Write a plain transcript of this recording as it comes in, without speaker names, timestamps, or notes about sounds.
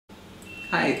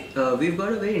Hi, we've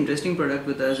got a very interesting product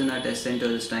with us in our test center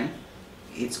this time.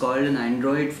 It's called an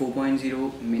Android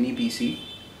 4.0 mini PC.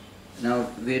 Now,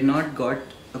 we've not got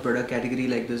a product category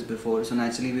like this before, so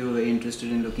naturally we were very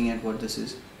interested in looking at what this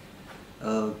is.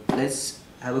 Let's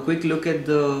have a quick look at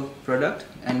the product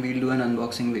and we'll do an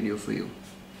unboxing video for you.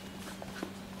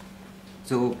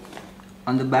 So,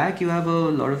 on the back you have a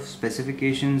lot of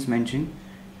specifications mentioned.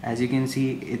 As you can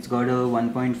see, it's got a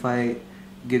 1.5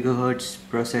 GHz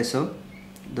processor.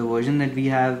 The version that we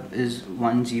have is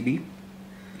 1 GB.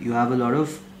 You have a lot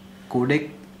of codec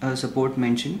support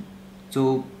mentioned.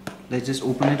 So let's just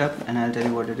open it up and I'll tell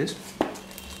you what it is.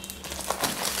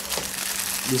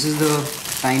 This is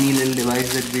the tiny little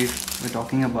device that we were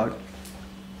talking about.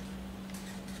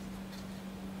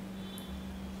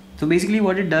 So basically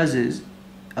what it does is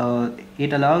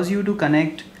it allows you to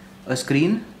connect a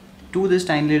screen to this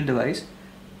tiny little device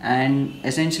and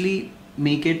essentially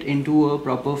make it into a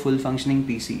proper full functioning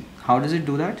PC. How does it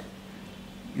do that?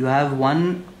 You have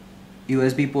one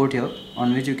USB port here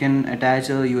on which you can attach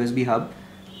a USB hub.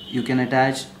 You can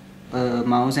attach a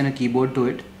mouse and a keyboard to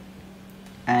it,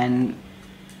 and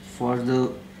for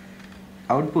the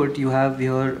output you have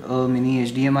here a mini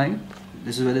HDMI.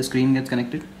 This is where the screen gets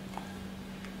connected,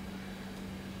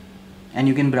 and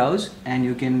you can browse and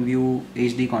you can view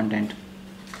HD content.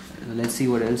 Let's see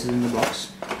what else is in the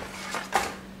box.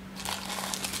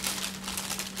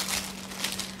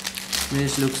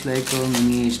 This looks like a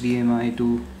mini HDMI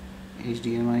to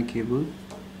HDMI cable.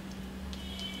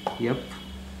 Yep.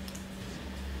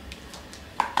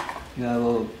 You have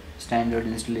a standard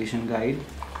installation guide,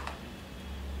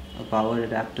 a power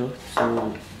adapter,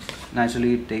 so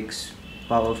naturally it takes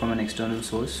power from an external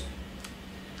source,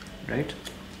 right?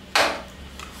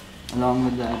 Along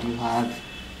with that you have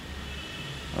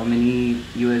a mini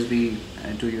USB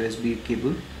to USB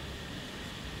cable.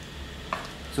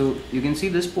 So you can see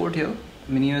this port here,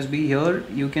 mini USB. Here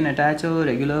you can attach a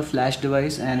regular flash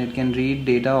device and it can read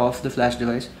data off the flash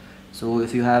device. So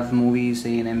if you have movies,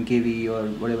 say in MKV or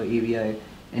whatever AVI,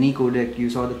 any codec, you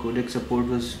saw the codec support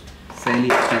was fairly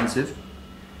extensive.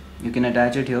 You can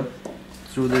attach it here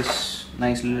through this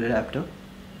nice little adapter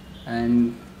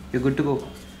and you're good to go.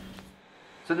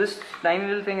 So this tiny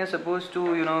little thing is supposed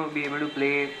to, be able to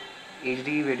play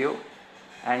HD video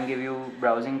and give you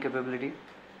browsing capability.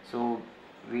 So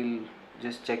we'll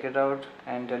just check it out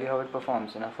and tell you how it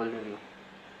performs in a full review.